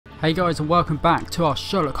Hey guys, and welcome back to our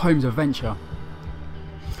Sherlock Holmes adventure.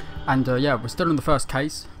 And yeah, we're still on the first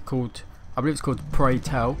case called, I believe it's called Pray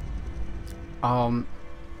Tell. I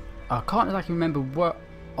can't exactly remember what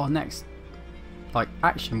our next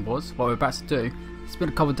action was, what we're about to do. It's been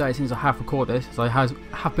a couple of days since I have recorded this, so I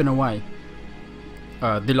have been away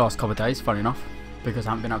the last couple of days, funny enough, because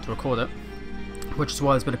I haven't been able to record it, which is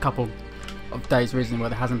why there's been a couple of days recently where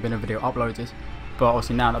there hasn't been a video uploaded. But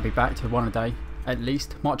obviously now I'll be back to one a day at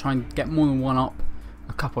least. Might try and get more than one up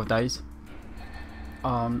a couple of days.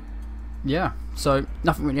 Yeah, so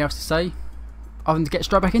nothing really else to say other than to get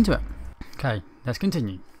straight back into it. Okay, let's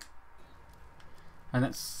continue. And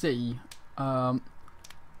let's see. Yeah,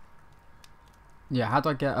 how do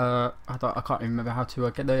I get I can't even remember how to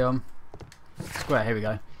get the square. Here we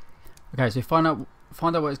go. Okay, so find out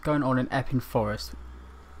what's going on in Epping Forest.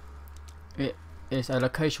 It is a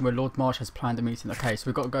location where Lord Marsh has planned a meeting. Okay, so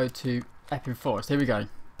we've got to go to Epping Forest. Here we go.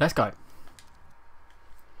 Let's go.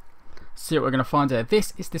 See what we're going to find here.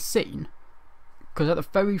 This is the scene, because at the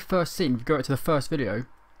very first scene, if you go to the first video,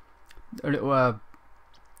 a little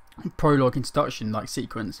prologue introduction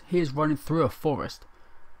sequence, he is running through a forest.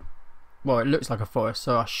 Well, it looks like a forest,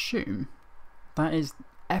 so I assume that is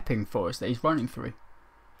Epping Forest that he's running through.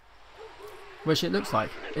 Which it looks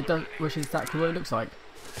like. It does. Which is exactly what it looks like.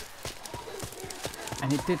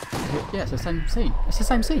 And it did. Yeah, it's the same scene. It's the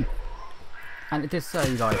same scene. And it did say,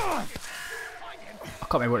 I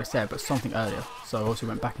can't remember what it said, but something earlier. So I also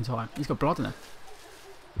went back in time. He's got blood in him.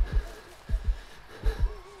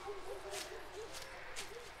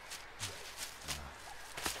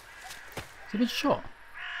 Has he been shot?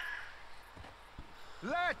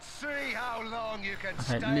 Let's see how long you can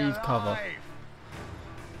okay, stay leave alive. cover.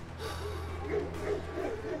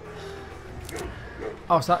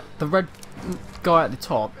 Oh, so that the red guy at the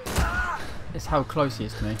top is how close he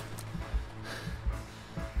is to me.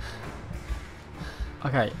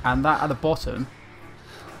 Okay, and that at the bottom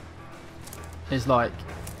is like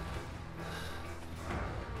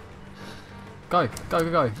go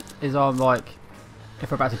is our if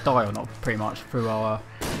we're about to die or not, pretty much through our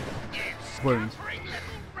wounds.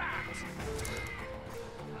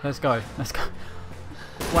 Let's go.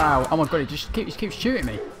 Wow, oh my god, he just keeps shooting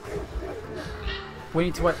me. We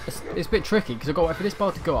need to wait. It's a bit tricky because I've got to wait for this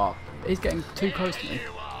bar to go up. He's getting too close to me.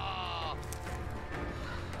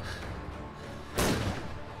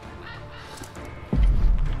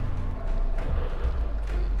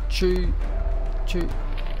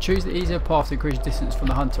 Choose the easier path to increase distance from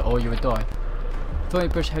the hunter, or you would die. Throwing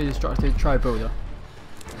bush heavy destructive. Try boulder.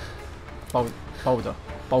 Boulder.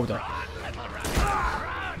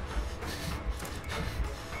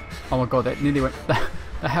 Oh my god, it nearly went.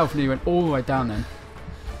 The health nearly went all the way down then.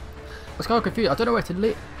 I was kind of confused. I don't know where to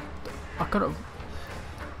leave.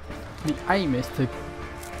 The aim is to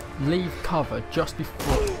leave cover just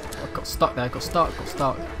before I got stuck there. Got stuck.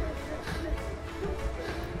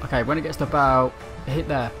 Okay, when it gets to about hit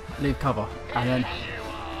there, leave cover, and then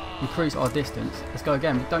increase our distance. Let's go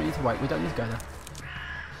again. We don't need to wait. We don't need to go there.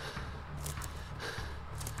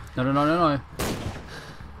 No.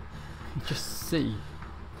 Just see.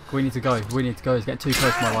 We need to go. It's getting too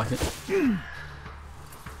close to my liking.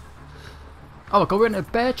 Oh my god, we're in a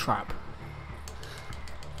bear trap.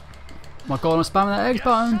 My god, I'm spamming that X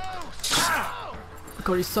button. Oh my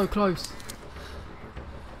god, he's so close.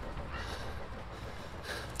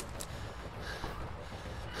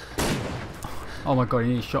 Oh my god, he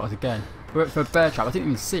nearly shot us again. We went for a bear trap. I didn't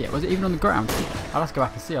even see it. Was it even on the ground? I'll have to go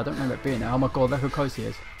back and see. I don't remember it being there. Oh my god, look how close he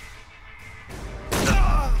is.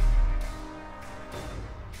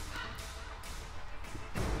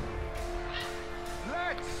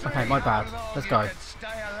 Okay, my bad. Let's go.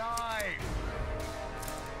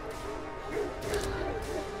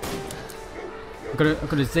 I'm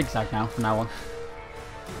gonna zigzag now from now on.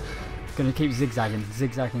 I'm gonna keep zigzagging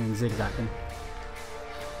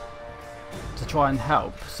to try and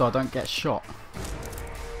help so I don't get shot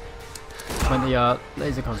when the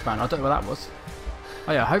laser comes around. I don't know what that was.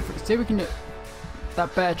 Oh yeah, hopefully see if we can do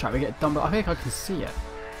that bear trap. We get done, but I think I can see it.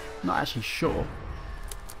 I'm not actually sure,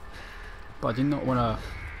 but I do not want to.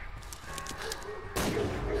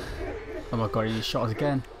 Oh my god, he shot us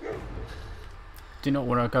again. Do not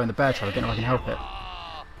want to go in the bear trap. I don't know if I can help it.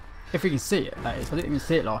 If we can see it, that is. I didn't even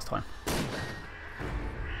see it last time.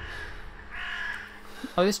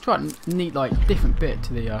 Oh, let's try a neat, different bit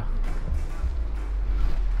to the. Yeah,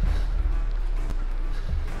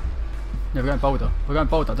 we're going boulder. I don't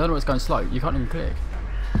know what's going slow. You can't even click.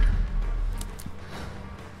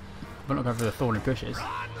 We're not going through the thorny bushes.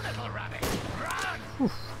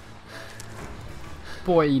 Oof.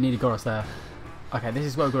 Boy, you nearly got us there. Okay, this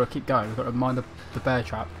is where we've got to keep going. We've got to mind the bear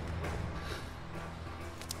trap.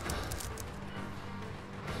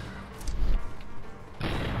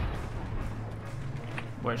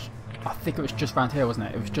 which I think it was just round here, wasn't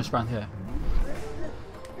it? It was just round here.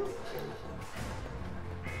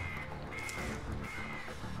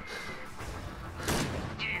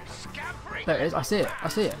 There it is. I see it. I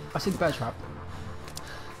see it. I see the bear trap.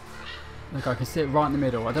 Look, I can see it right in the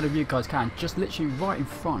middle. I don't know if you guys can. Just literally right in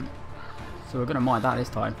front. So we're going to mine that this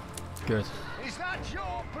time. Good. Is that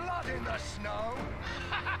your blood in the snow?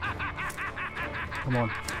 Come on.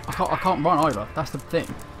 I can't run either. That's the thing.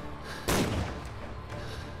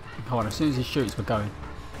 Come on. As soon as he shoots, we're going.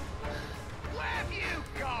 Where have you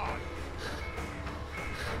gone?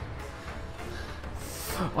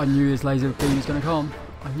 I knew his laser beam was going to come.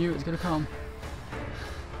 I knew it was going to come.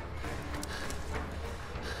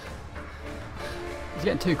 He's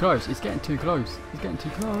getting too close. He's getting too close. He's getting too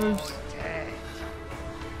close.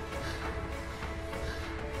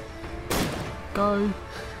 Go.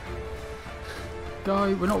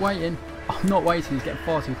 Go. We're not waiting. I'm not waiting. He's getting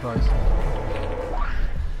far too close.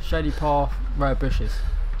 Shady path, rare bushes.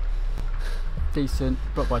 Decent,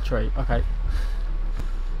 but by tree. Okay.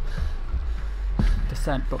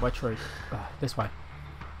 Descent, but by tree. This way.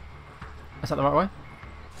 Is that the right way?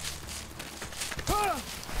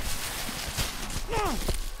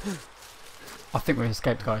 I think we've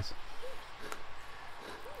escaped, guys.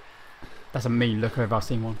 That's a mean look if I've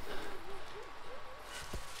seen one.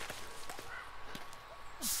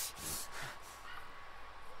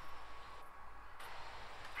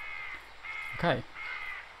 Okay.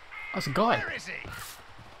 That's a guy. Where is he?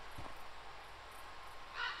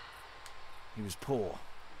 He was poor.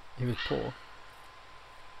 He was poor.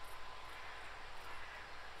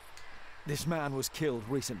 This man was killed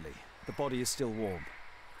recently. The body is still warm.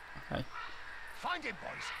 Okay. Find him,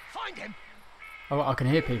 boys. Find him. Oh, I can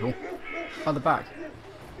hear people. At the back.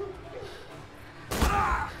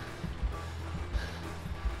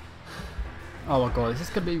 Oh my god, is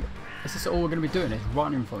this all we're gonna be doing? Is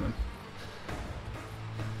running from them?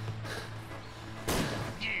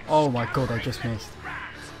 Oh my god, I just missed.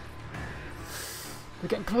 They're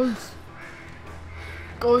getting close.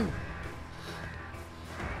 Go. You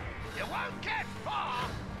won't get far.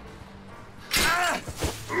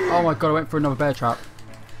 Oh my god, I went for another bear trap.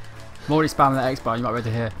 I'm already spamming that X bar, you might be able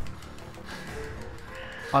to hear.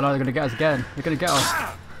 Oh no, they're going to get us again. They're going to get us.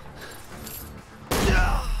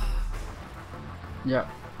 Yep.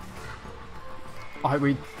 I hope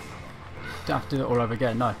we don't have to do it all over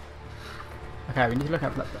again, no. Okay, we need to look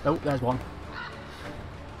out for that. Oh, there's one.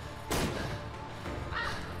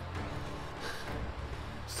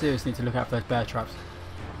 Seriously need to look out for those bear traps.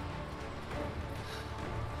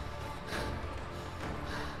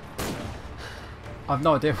 I've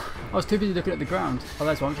no idea. I was too busy looking at the ground. Oh,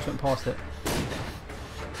 there's one. Just went past it.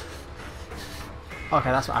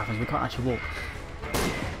 Okay, that's what happens. We can't actually walk.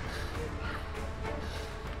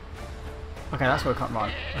 Okay, that's where we can't run.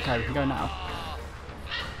 Okay, we can go now.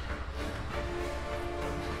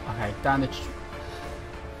 Okay, down the...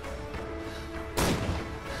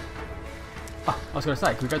 Ah, I was going to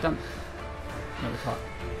say, can we go down... No, we can't.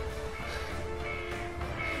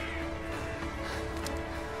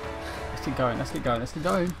 Let's keep going, let's keep going, let's keep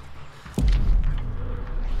going.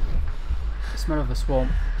 Smell of the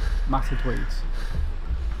swamp, matted weeds.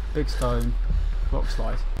 Big stone, rock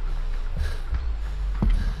slide.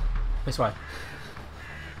 This way.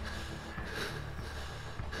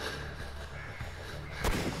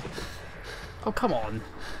 Oh, come on.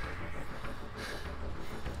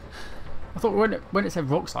 I thought when it said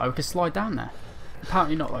rock slide, we could slide down there.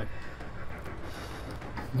 Apparently not, though.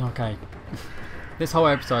 Okay. This whole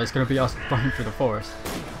episode is going to be us running through the forest.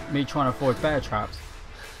 Me trying to avoid bear traps.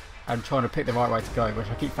 And trying to pick the right way to go, which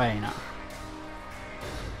I keep failing at.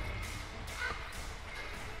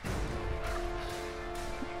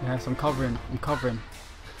 Yes, I'm covering.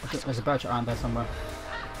 I think there's a bear trap around there somewhere.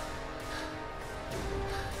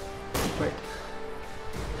 Quick.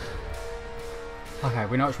 Okay,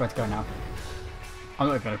 we know which way to go now. I'm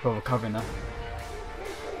not even going to bother covering that.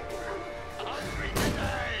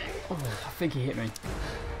 Oh, I think he hit me.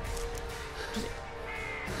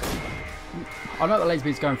 I know the laser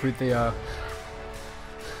beam's going through the...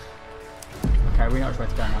 Okay, we know which way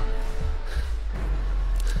to go now.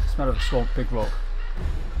 Smell of the swamp, big rock.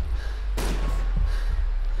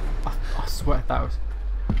 I swear that was...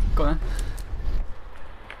 Go on then.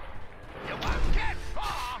 You won't get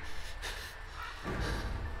far.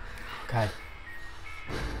 Okay.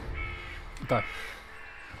 Go.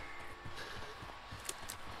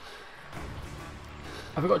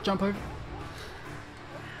 Have we got to jump over?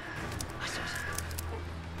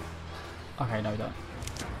 Okay, no, we don't.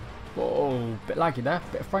 Whoa, bit laggy there,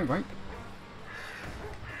 bit of frame rate.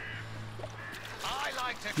 I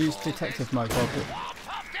like to Use call detective this mode. Well,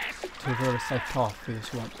 Whopper. to reveal a safe path through the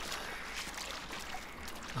swamp.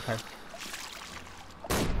 Okay.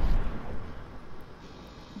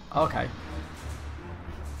 Okay.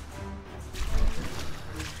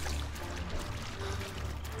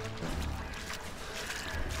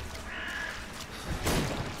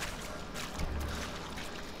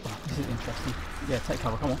 Oh, this is interesting. Yeah, take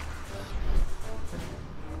cover, come on.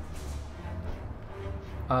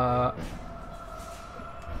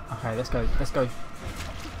 Okay, let's go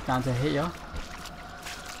down to here.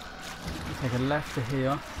 Take a left to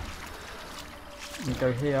here. We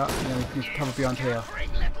go here, and then we can cover beyond here.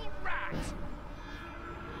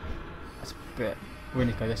 That's a bit. We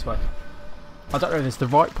need to go this way. I don't know if it's the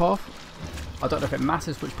right path. I don't know if it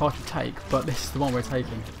matters which path you take, but this is the one we're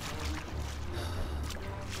taking.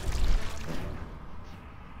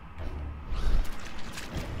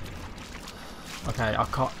 Okay,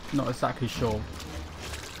 not exactly sure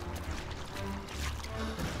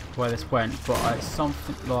where this went, but it's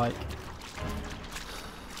something like.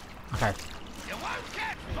 Okay. You won't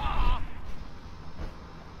get far.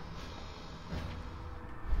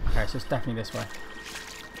 Okay, so it's definitely this way.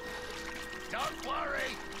 Don't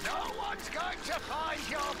worry, no one's going to find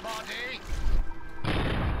your body.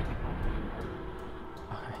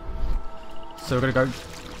 Okay. So we're gonna go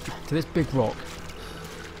to this big rock.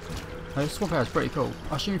 Now, this swamp area is pretty cool.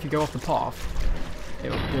 I assume if you go off the path, it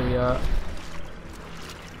will be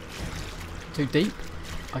too deep,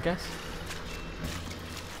 I guess.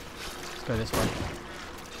 Let's go this way.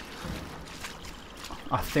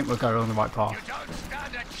 I think we're going along the right path. You don't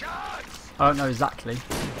stand a chance. I don't know exactly.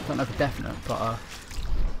 Don't know for definite, but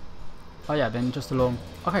oh yeah, then just along.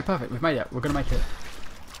 Okay, perfect. We've made it. We're gonna make it.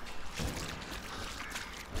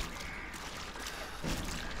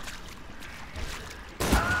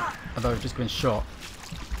 Although we've just been shot.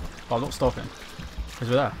 But I'm not stopping because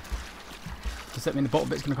we're there. Does that mean the bottom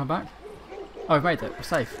bit's gonna come back? Oh, we've made it. We're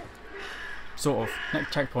safe. Sort of.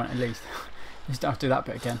 Next checkpoint at least. Just don't have to do that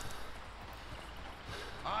bit again.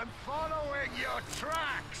 I'm following your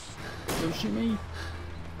tracks. Don't shoot me.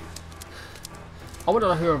 I want to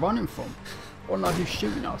know who we're running from. I want to know who's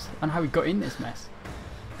shooting us and how we got in this mess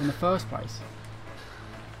in the first place.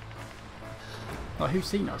 Like, who's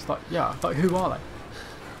seen us? Like, yeah, like, who are they?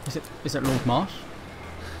 Is it Lord Marsh?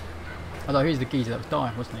 Although he's the geezer that was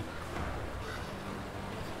dying, wasn't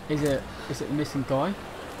he? Is it the missing guy?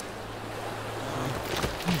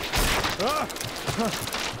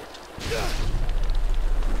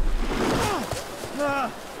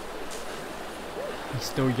 He's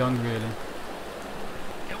still young, really.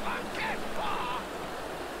 You won't get far.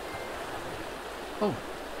 Oh.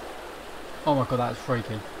 Oh my god, that's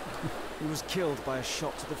freaky. He was killed by a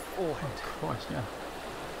shot to the forehead. Oh Christ, yeah.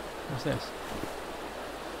 What's this?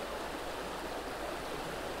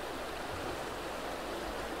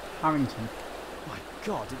 Harrington. My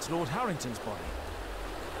God, it's Lord Harrington's body.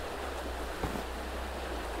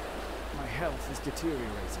 My health is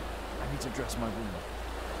deteriorating. I need to dress my wound.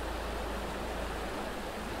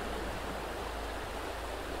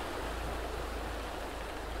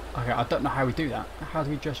 Okay, I don't know how we do that. How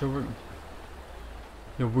do we dress your wound?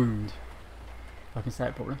 Your wound. If I can say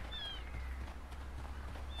it properly.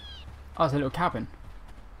 Oh, it's a little cabin.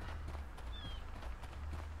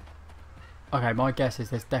 Okay, my guess is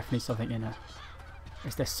there's definitely something in here.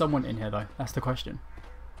 Is there someone in here though? That's the question.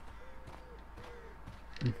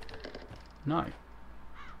 No.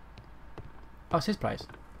 Oh, it's his place.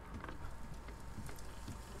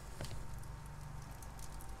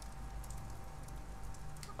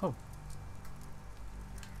 Oh.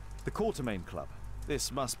 The Quartermain Club.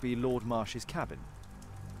 This must be Lord Marsh's cabin.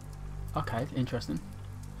 Okay, interesting.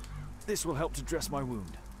 This will help to dress my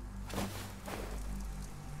wound.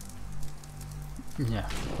 Yeah,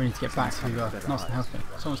 we need to get back to nice and healthy.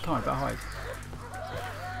 Someone's coming, better hide.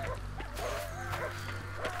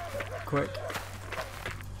 Quick.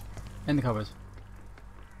 In the covers.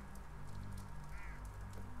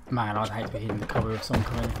 Man, I'd hate to be in the cover with someone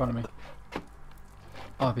coming in front of me.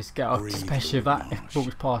 I'd be scared, especially if that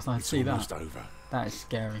walks past and I see that. Over. That is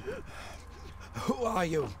scary. Who are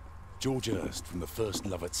you? George Hurst from the 1st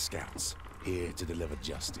Lovett Scouts, here to deliver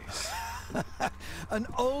justice. An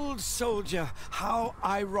old soldier, how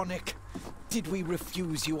ironic. Did we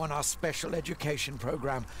refuse you on our special education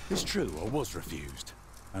program? It's true, I was refused.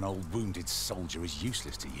 An old wounded soldier is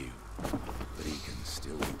useless to you, but he can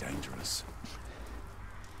still be dangerous.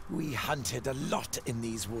 We hunted a lot in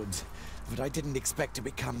these woods, but I didn't expect to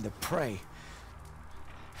become the prey.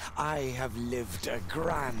 I have lived a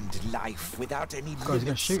grand life without any God, he's gonna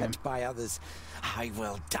limits shoot him. set by others. I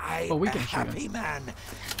will die Oh, we a can shoot him. happy man,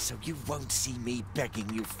 so you won't see me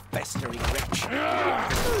begging you festering wretch.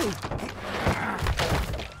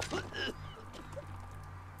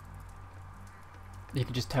 You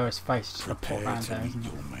can just tear his face, just a pop Prepare round to there. meet Isn't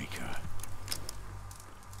it? your maker.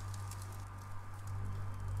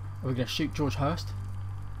 Are we going to shoot George Hurst?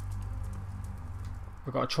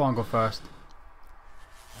 We've got a triangle first.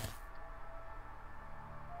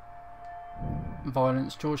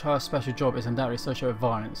 Violence. George Hurst's special job is undoubtedly associated with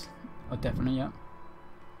violence. Oh, definitely, yeah.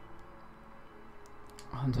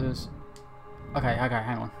 Hunters. Okay,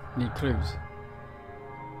 hang on. Need clues.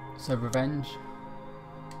 So, revenge.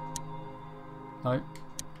 No.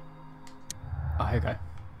 Oh, here we go.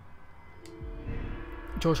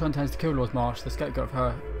 George Hurst intends to kill Lord Marsh, the scapegoat of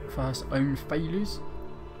her for her own failures.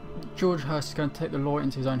 George Hurst is going to take the law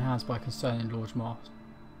into his own hands by concerning Lord Marsh.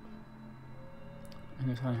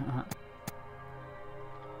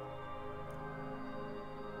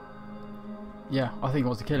 Yeah, I think he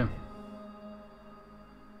wants to kill him.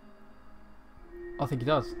 I think he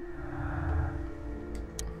does.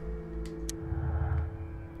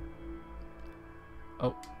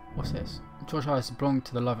 Oh, what's this? George Hurst belonged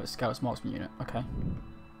to the Lovett Scouts Marksman Unit. Okay.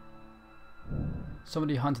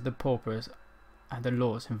 Somebody hunted the paupers and the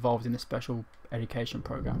laws involved in the special education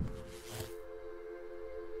program.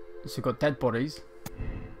 So we've got dead bodies.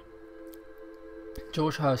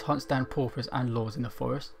 George Hurst hunts down paupers and laws in the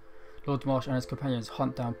forest. Lord Marsh and his companions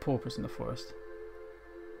hunt down paupers in the forest.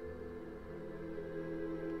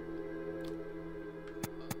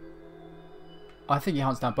 I think he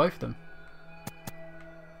hunts down both of them.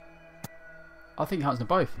 I think he hunts them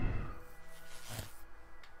both.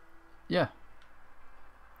 Yeah.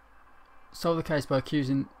 Solve the case by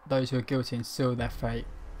accusing those who are guilty and seal their fate.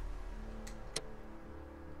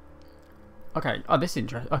 Okay, oh, this is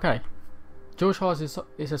interesting. Okay. George Hurst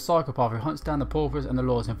is a psychopath who hunts down the paupers and the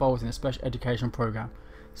laws involved in a special education program.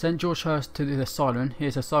 Send George Hurst to the asylum. He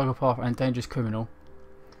is a psychopath and dangerous criminal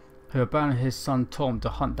who abandoned his son Tom to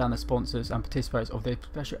hunt down the sponsors and participants of the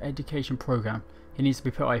special education program. He needs to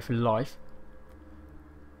be put away for life.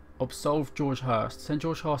 Absolve George Hurst. Send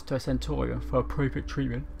George Hurst to a sanatorium for appropriate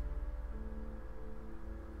treatment.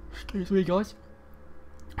 Excuse me, guys.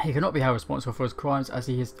 He cannot be held responsible for his crimes as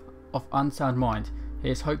he is of unsound mind. He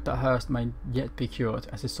has hoped that Hurst may yet be cured,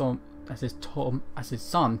 as his son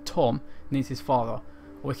Tom needs his father,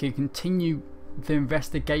 or he can continue the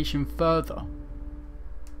investigation further.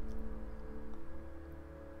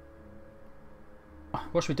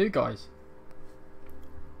 What should we do, guys?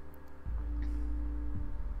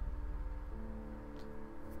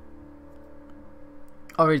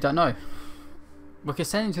 I really don't know. We could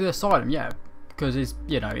send him to the asylum, yeah, because he's,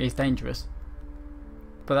 you know, he's dangerous.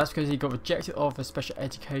 But that's because he got rejected off a special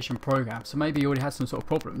education program. So maybe he already had some sort of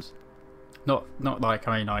problems. Not like,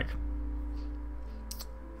 I mean,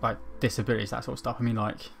 like disabilities, that sort of stuff. I mean,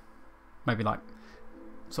 like, maybe like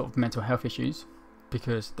sort of mental health issues,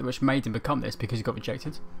 because which made him become this because he got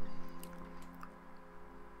rejected.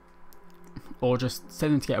 Or just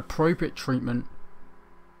send him to get appropriate treatment,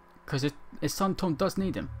 because his son Tom does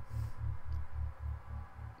need him.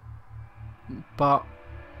 But,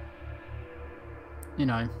 you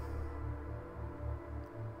know,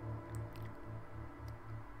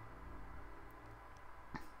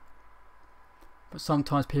 but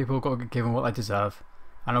sometimes people have got to get given what they deserve,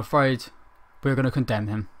 and I'm afraid we're going to condemn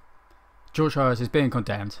him. George Hurst is being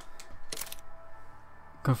condemned.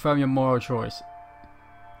 Confirm your moral choice.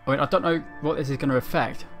 I mean, I don't know what this is going to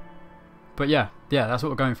affect, but yeah, that's what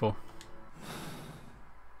we're going for.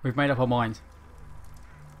 We've made up our mind.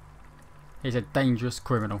 He's a dangerous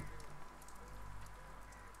criminal.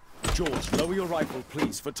 George, lower your rifle,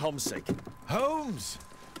 please, for Tom's sake. Holmes!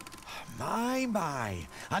 My,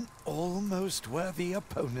 an almost worthy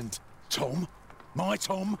opponent. Tom? My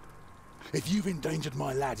Tom? If you've endangered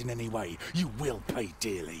my lad in any way, you will pay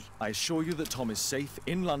dearly. I assure you that Tom is safe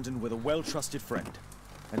in London with a well-trusted friend.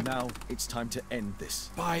 And now it's time to end this.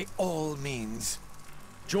 By all means.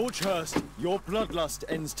 George Hurst, your bloodlust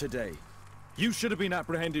ends today. You should have been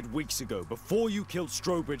apprehended weeks ago, before you killed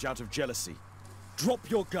Strobridge out of jealousy. Drop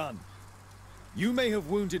your gun. You may have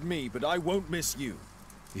wounded me, but I won't miss you.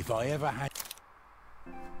 If I ever had...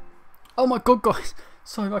 Oh my god, guys!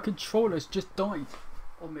 Sorry, my controller's just died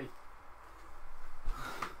on me.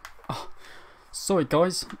 Oh, sorry,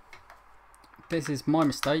 guys. This is my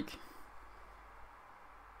mistake.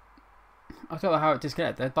 I don't know how it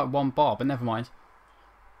disconnected. There's like one bar, but never mind.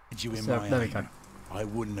 You in So, my there we aim, go. I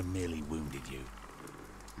wouldn't have merely wounded you.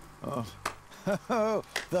 Oh, Oh,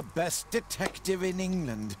 the best detective in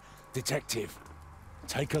England. Detective,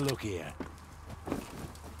 take a look here.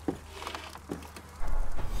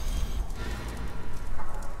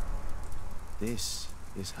 This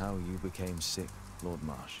is how you became sick, Lord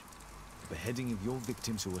Marsh. The beheading of your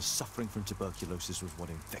victims who were suffering from tuberculosis was what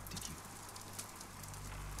infected you.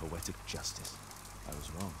 Poetic justice. I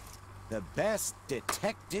was wrong. The best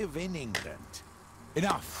detective in England.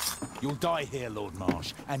 Enough! You'll die here, Lord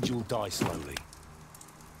Marsh, and you'll die slowly.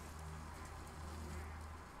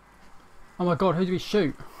 Oh my god, who do we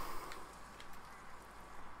shoot?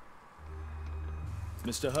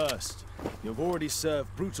 Mr. Hurst, you've already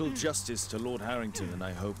served brutal justice to Lord Harrington, and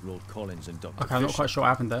I hope Lord Collins and Dr. Okay, I'm not Fisher. quite sure what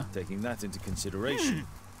happened there. Taking that into consideration,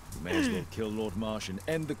 you may as well kill Lord Marsh and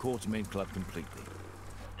end the Quartermain Club completely.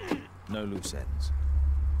 No loose ends.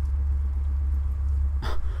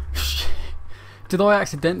 Did I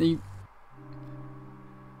accidentally...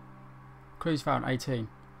 Clues found 18.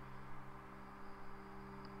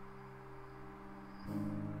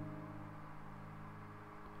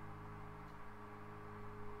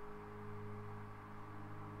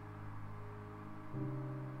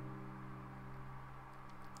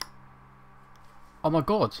 Oh my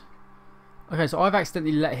god. Okay, so I've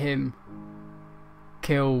accidentally let him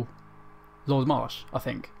kill Lord Marsh, I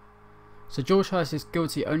think. So George Hurst is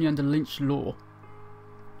guilty only under Lynch law.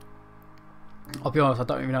 I'll be honest, I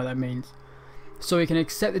don't even know what that means. So we can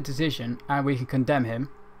accept the decision and we can condemn him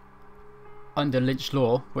under Lynch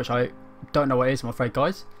law, which I don't know what it is, I'm afraid,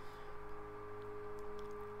 guys.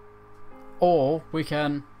 Or we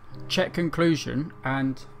can check conclusion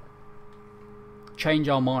and change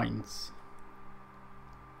our minds.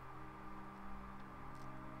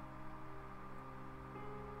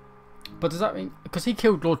 But does that mean, because he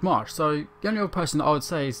killed Lord Marsh, so the only other person that I would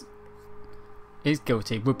say is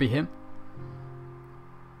guilty would be him,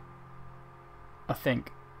 I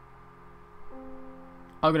think.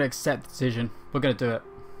 I'm going to accept the decision. We're going to do it.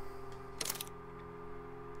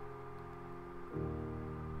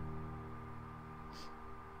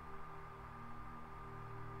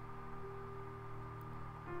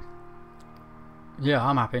 Yeah,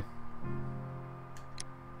 I'm happy.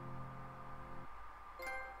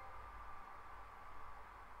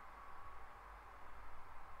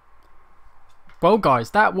 Well, guys,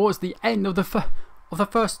 that was the end of the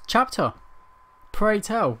first chapter. Pray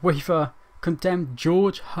tell, we've condemned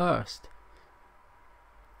George Hurst.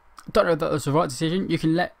 Don't know if that was the right decision. You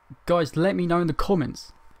can let me know in the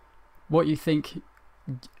comments what you think,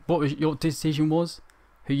 what was your decision was,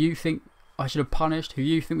 who you think I should have punished, who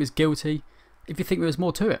you think was guilty, if you think there was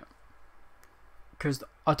more to it. Because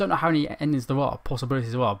I don't know how many endings there are,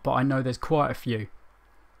 possibilities there are, but I know there's quite a few.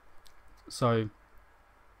 So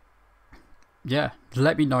yeah,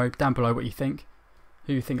 let me know down below what you think.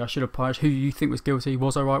 Who you think I should have punished, who you think was guilty,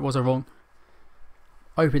 was I right, was I wrong.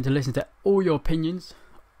 Open to listen to all your opinions.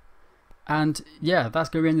 And yeah, that's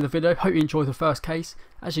going to be the end of the video. Hope you enjoyed the first case.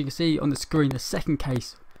 As you can see on the screen, the second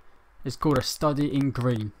case is called A Study in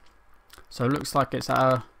Green. So it looks like it's at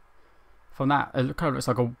a, from that, it kind of looks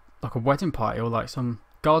like a wedding party or like some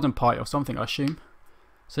garden party or something, I assume.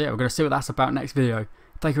 So yeah, we're going to see what that's about next video.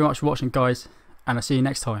 Thank you very much for watching, guys, and I'll see you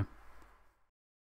next time.